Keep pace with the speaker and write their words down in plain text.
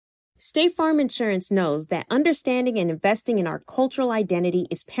State Farm Insurance knows that understanding and investing in our cultural identity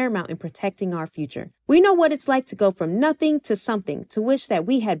is paramount in protecting our future. We know what it's like to go from nothing to something, to wish that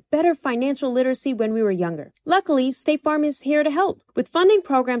we had better financial literacy when we were younger. Luckily, State Farm is here to help with funding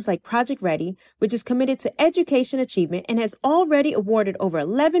programs like Project Ready, which is committed to education achievement and has already awarded over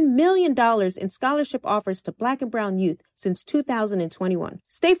 $11 million in scholarship offers to Black and brown youth since 2021.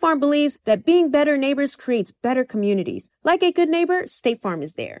 State Farm believes that being better neighbors creates better communities. Like a good neighbor, State Farm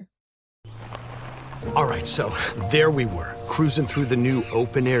is there. All right, so there we were, cruising through the new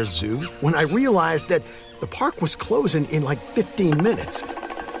open-air zoo, when I realized that the park was closing in like 15 minutes.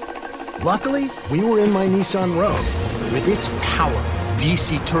 Luckily, we were in my Nissan Rogue. With its powerful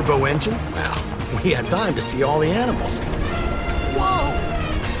VC turbo engine, well, we had time to see all the animals. Whoa!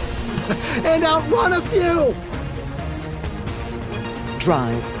 And outrun a few!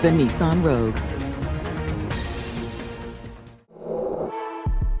 Drive the Nissan Rogue.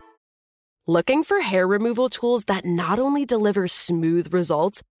 Looking for hair removal tools that not only deliver smooth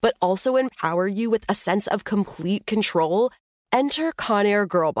results, but also empower you with a sense of complete control? Enter Conair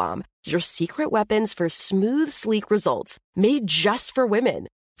Girl Bomb, your secret weapons for smooth, sleek results, made just for women.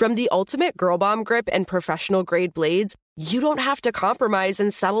 From the ultimate Girl Bomb grip and professional-grade blades, you don't have to compromise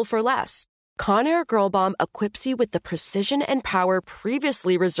and settle for less. Conair Girl Bomb equips you with the precision and power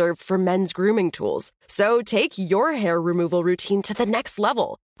previously reserved for men's grooming tools. So take your hair removal routine to the next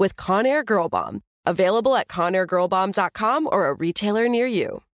level with Conair Girl Bomb. Available at ConairGirlBomb.com or a retailer near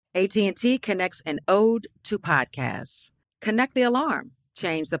you. AT&T connects an ode to podcasts. Connect the alarm.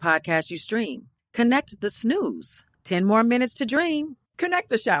 Change the podcast you stream. Connect the snooze. 10 more minutes to dream. Connect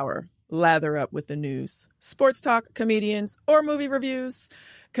the shower. Lather up with the news. Sports talk, comedians, or movie reviews.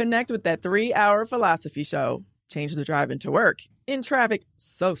 Connect with that 3-hour philosophy show. Change the drive into work. In traffic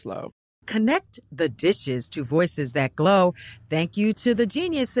so slow. Connect the dishes to voices that glow. Thank you to the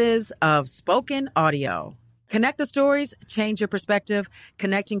geniuses of spoken audio. Connect the stories, change your perspective.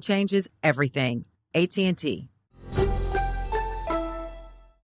 Connecting changes everything. AT&T.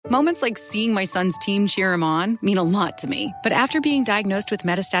 Moments like seeing my son's team cheer him on mean a lot to me. But after being diagnosed with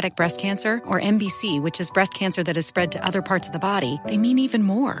metastatic breast cancer, or MBC, which is breast cancer that has spread to other parts of the body, they mean even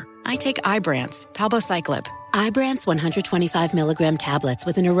more. I take Ibrance, palbociclib. Ibrance 125 milligram tablets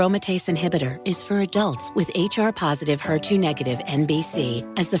with an aromatase inhibitor is for adults with HR-positive, HER2-negative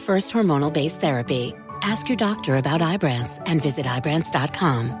MBC as the first hormonal-based therapy. Ask your doctor about Ibrance and visit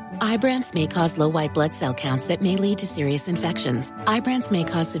Ibrance.com. Ibrance may cause low white blood cell counts that may lead to serious infections. Ibrance may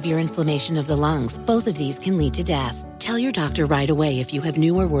cause severe inflammation of the lungs. Both of these can lead to death. Tell your doctor right away if you have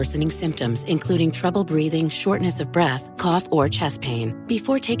new or worsening symptoms, including trouble breathing, shortness of breath, cough, or chest pain.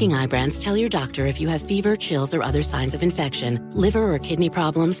 Before taking Ibrance, tell your doctor if you have fever, chills, or other signs of infection, liver or kidney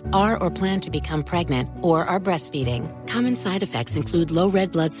problems, are or plan to become pregnant, or are breastfeeding. Common side effects include low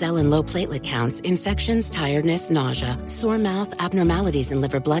red blood cell and low platelet counts, infections, tiredness, nausea, sore mouth, abnormalities in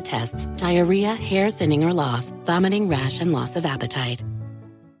liver blood tests, diarrhea, hair thinning or loss, vomiting, rash, and loss of appetite.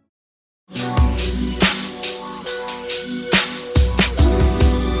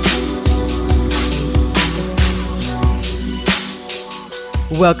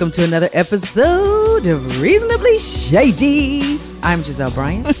 Welcome to another episode of Reasonably Shady. I'm Giselle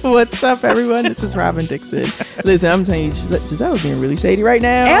Bryant. What's up, everyone? This is Robin Dixon. Listen, I'm telling you, Giselle's being really shady right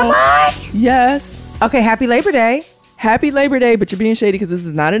now. Am I? Yes. Okay, happy Labor Day. Happy Labor Day, but you're being shady because this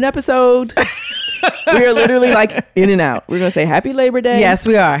is not an episode. We are literally like in and out. We're going to say happy Labor Day. Yes,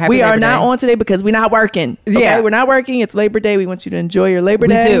 we are. We are not on today because we're not working. Okay? Yeah. We're not working. It's Labor Day. We want you to enjoy your Labor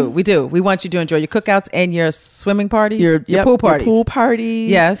Day. We do. We want you to enjoy your cookouts and your swimming parties. Your pool parties. Your pool parties.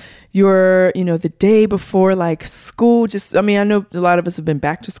 Yes. Your, the day before like school. I know a lot of us have been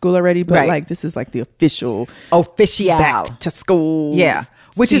back to school already, but like this is like the official back to school. Yeah.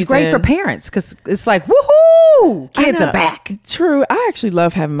 Which is great for parents because it's like, woohoo, kids are back. True. I actually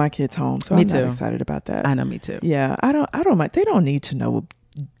love having my kids home. So I'm not excited about that. I know, me too. Yeah. I don't mind. They don't need to know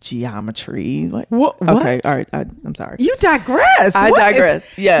geometry. Like what? Okay. All right. I'm sorry. You digress. I digress.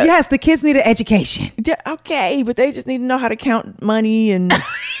 Yeah. Yes. The kids need an education. Yeah. Okay. But they just need to know how to count money and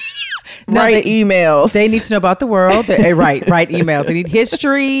write emails. They need to know about the world. Write emails. They need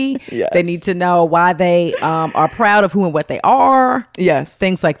history. Yes. They need to know why they are proud of who and what they are. Yes.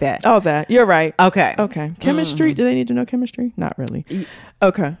 Things like that. Oh, that. You're right. Okay. Chemistry. Do they need to know chemistry? Not really.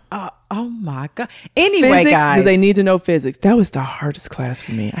 Okay. Oh my God. Anyway, physics, guys. do they need to know physics? That was the hardest class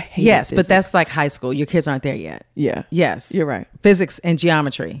for me. I hate Yes, physics. but that's like high school. Your kids aren't there yet. Yeah. Yes. You're right. Physics and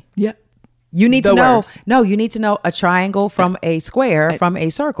geometry. Yeah. You need to know. Worst. No, you need to know a triangle from a square from a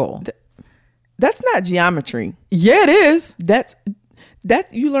circle. That's not geometry. Yeah, it is. That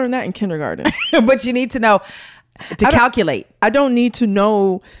you learn that in kindergarten. But you need to know to calculate. I don't need to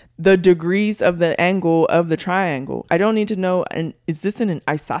know the degrees of the angle of the triangle. I don't need to know, and is this in an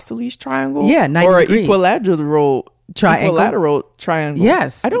isosceles triangle? Yeah, 90 or degrees. Equilateral triangle?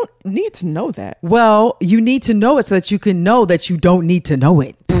 Yes. I don't need to know that. Well, you need to know it so that you can know that you don't need to know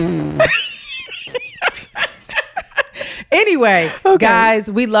it. Anyway, guys,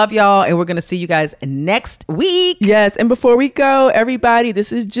 we love y'all, and we're going to see you guys next week. Yes, and before we go, everybody,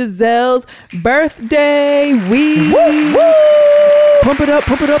 this is Giselle's birthday week. Woo, woo. Pump it up,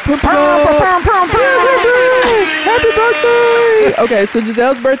 pump it up, pump it up. Happy birthday. Okay, so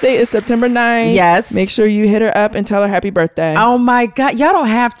Giselle's birthday is September 9th. Yes. Make sure you hit her up and tell her happy birthday. Oh, my God. Y'all don't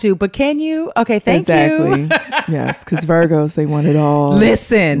have to, but can you? Okay, thank you. Yes, because Virgos, they want it all.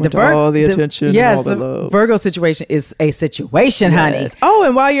 Listen, all the attention and all the love. Virgo situation is a situation, honey. Oh,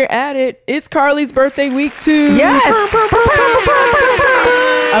 and while you're at it, it's Carly's birthday week too. Yes.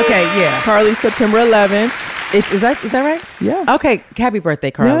 Okay, yeah. Carly's September 11th. Is that right? Yeah. Okay. Happy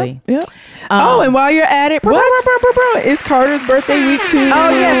birthday, Carly. Yeah. And while you're at it, it's Carter's birthday week too. Oh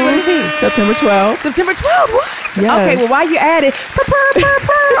yes. What is he? September 12th. September 12th. What? Yes. Okay. Well, while you're at it,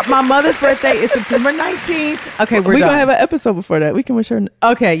 my mother's birthday is September 19th. Okay, we're gonna have an episode before that. We can wish her.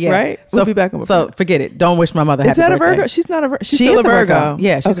 Okay. Yeah. Right. We'll be back on. So forget it. Don't wish my mother. Is happy that birthday. a Virgo? She's not a Virgo. She's she still is a Virgo.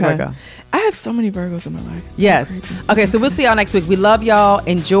 Yeah, she's a Virgo. I have so many Virgos in my life. It's yes. So crazy. Okay. So we'll see y'all next week. We love y'all.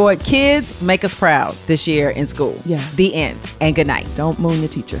 Enjoy. Kids, make us proud this year in school. Yes. The end. And good night. Don't moon your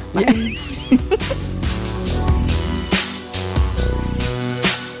teacher. Yeah.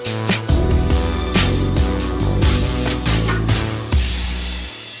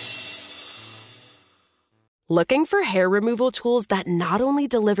 Looking for hair removal tools that not only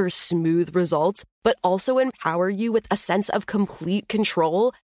deliver smooth results, but also empower you with a sense of complete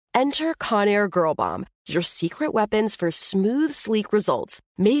control? Enter Conair Girl Bomb, your secret weapons for smooth, sleek results,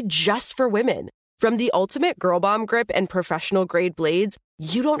 made just for women. From the ultimate Girl Bomb grip and professional grade blades,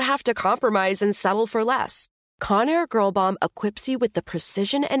 you don't have to compromise and settle for less. Conair Girl Bomb equips you with the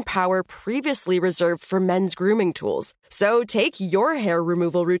precision and power previously reserved for men's grooming tools. So take your hair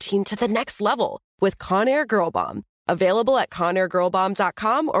removal routine to the next level with Conair Girl Bomb. Available at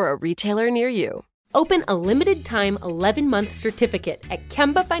ConairGirlBomb.com or a retailer near you. Open a limited-time 11-month certificate at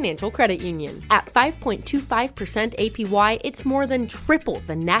Kemba Financial Credit Union. At 5.25% APY, it's more than triple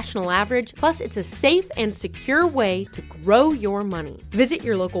the national average, plus it's a safe and secure way to grow your money. Visit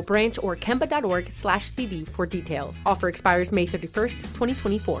your local branch or kemba.org/CD for details. Offer expires May 31st,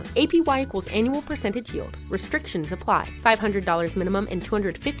 2024. APY equals annual percentage yield. Restrictions apply. $500 minimum and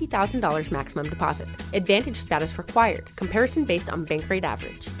 $250,000 maximum deposit. Advantage status required. Comparison based on bank rate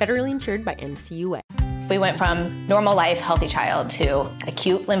average. Federally insured by NCUA. We went from normal life, healthy child to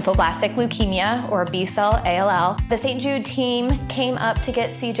acute lymphoblastic leukemia or B-cell ALL. The St. Jude team came up to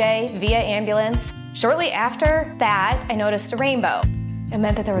get CJ via ambulance. Shortly after that, I noticed a rainbow. It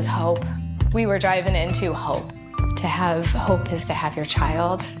meant that there was hope. We were driving into hope. To have hope is to have your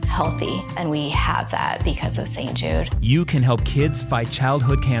child healthy, and we have that because of St. Jude. You can help kids fight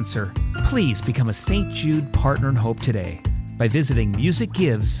childhood cancer. Please become a St. Jude Partner in Hope today by visiting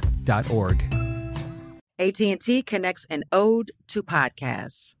musicgives.org. AT&T connects an ode to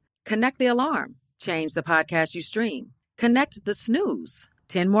podcasts. Connect the alarm. Change the podcast you stream. Connect the snooze.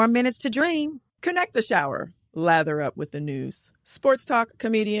 10 more minutes to dream. Connect the shower. Lather up with the news, sports talk,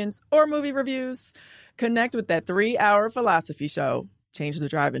 comedians, or movie reviews. Connect with that 3-hour philosophy show. Change the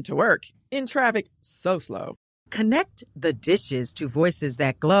drive into work in traffic so slow. Connect the dishes to voices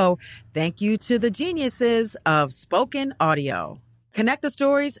that glow. Thank you to the geniuses of spoken audio. Connect the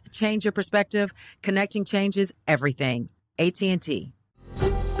stories, change your perspective. Connecting changes everything. AT&T.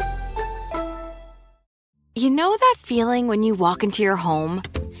 You know that feeling when you walk into your home,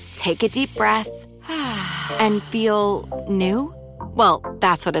 take a deep breath, and feel new? Well,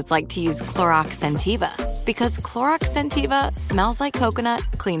 that's what it's like to use Clorox Scentiva. Because Clorox Scentiva smells like coconut,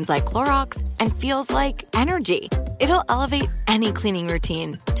 cleans like Clorox, and feels like energy. It'll elevate any cleaning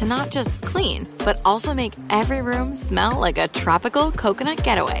routine to not just clean, but also make every room smell like a tropical coconut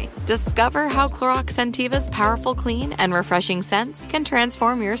getaway. Discover how Clorox Scentiva's powerful clean and refreshing scents can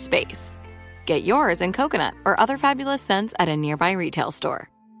transform your space. Get yours in coconut or other fabulous scents at a nearby retail store.